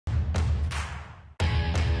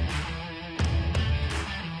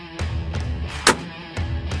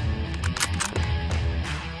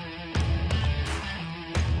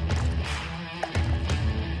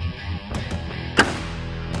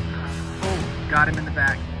Got him in the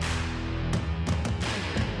back.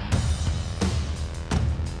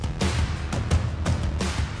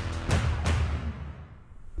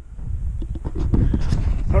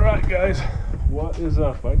 Alright guys, what is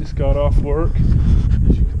up? I just got off work.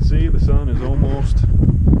 As you can see, the sun is almost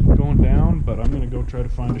going down, but I'm going to go try to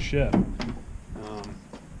find a shed.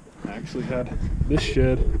 I actually had this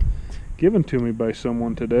shed given to me by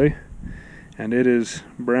someone today, and it is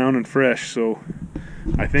brown and fresh, so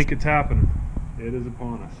I think it's happening. It is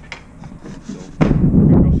upon us. So I'm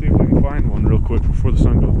going to go see if we can find one real quick before the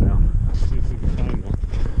sun goes down. See if we can find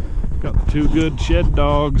one. Got the two good shed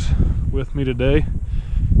dogs with me today.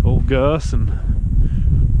 Old Gus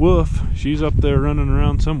and Woof. She's up there running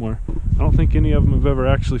around somewhere. I don't think any of them have ever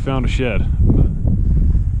actually found a shed, but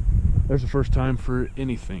there's the first time for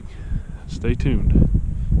anything. Stay tuned.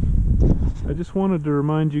 I just wanted to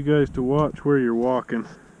remind you guys to watch where you're walking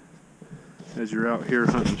as you're out here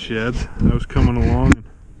hunting sheds. I was coming along and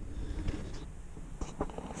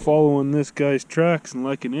following this guy's tracks, and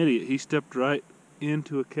like an idiot he stepped right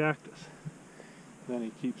into a cactus. Then he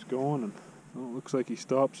keeps going, and well, it looks like he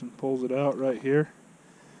stops and pulls it out right here.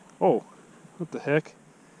 Oh, what the heck?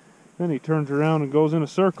 Then he turns around and goes in a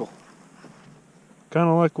circle. Kind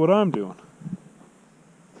of like what I'm doing.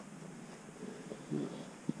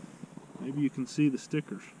 Maybe you can see the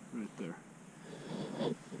stickers right there.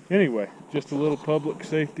 Anyway, just a little public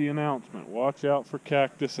safety announcement. Watch out for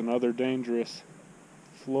cactus and other dangerous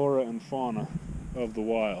flora and fauna of the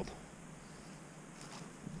wild.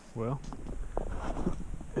 Well,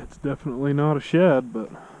 it's definitely not a shed, but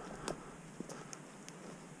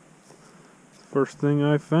first thing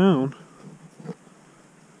I found.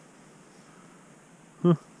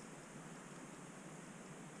 Huh.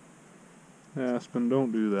 Aspen,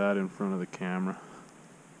 don't do that in front of the camera.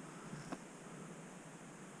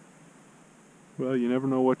 Well, you never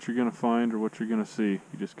know what you're going to find or what you're going to see.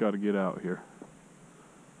 You just got to get out here.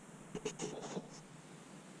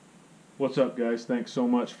 What's up, guys? Thanks so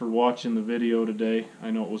much for watching the video today. I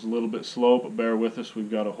know it was a little bit slow, but bear with us. We've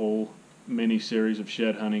got a whole mini series of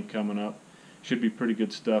shed hunting coming up. Should be pretty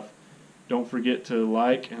good stuff. Don't forget to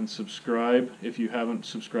like and subscribe. If you haven't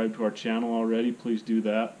subscribed to our channel already, please do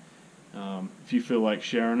that. If you feel like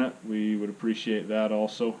sharing it, we would appreciate that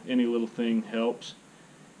also. Any little thing helps.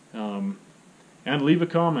 And leave a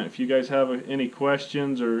comment. If you guys have any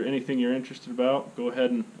questions or anything you're interested about, go ahead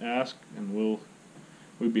and ask, and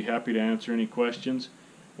we'd be happy to answer any questions.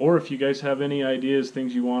 Or if you guys have any ideas,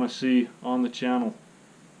 things you want to see on the channel,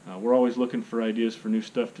 we're always looking for ideas for new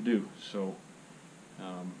stuff to do. So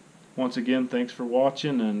once again, thanks for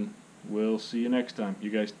watching, and we'll see you next time. You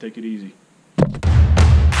guys take it easy.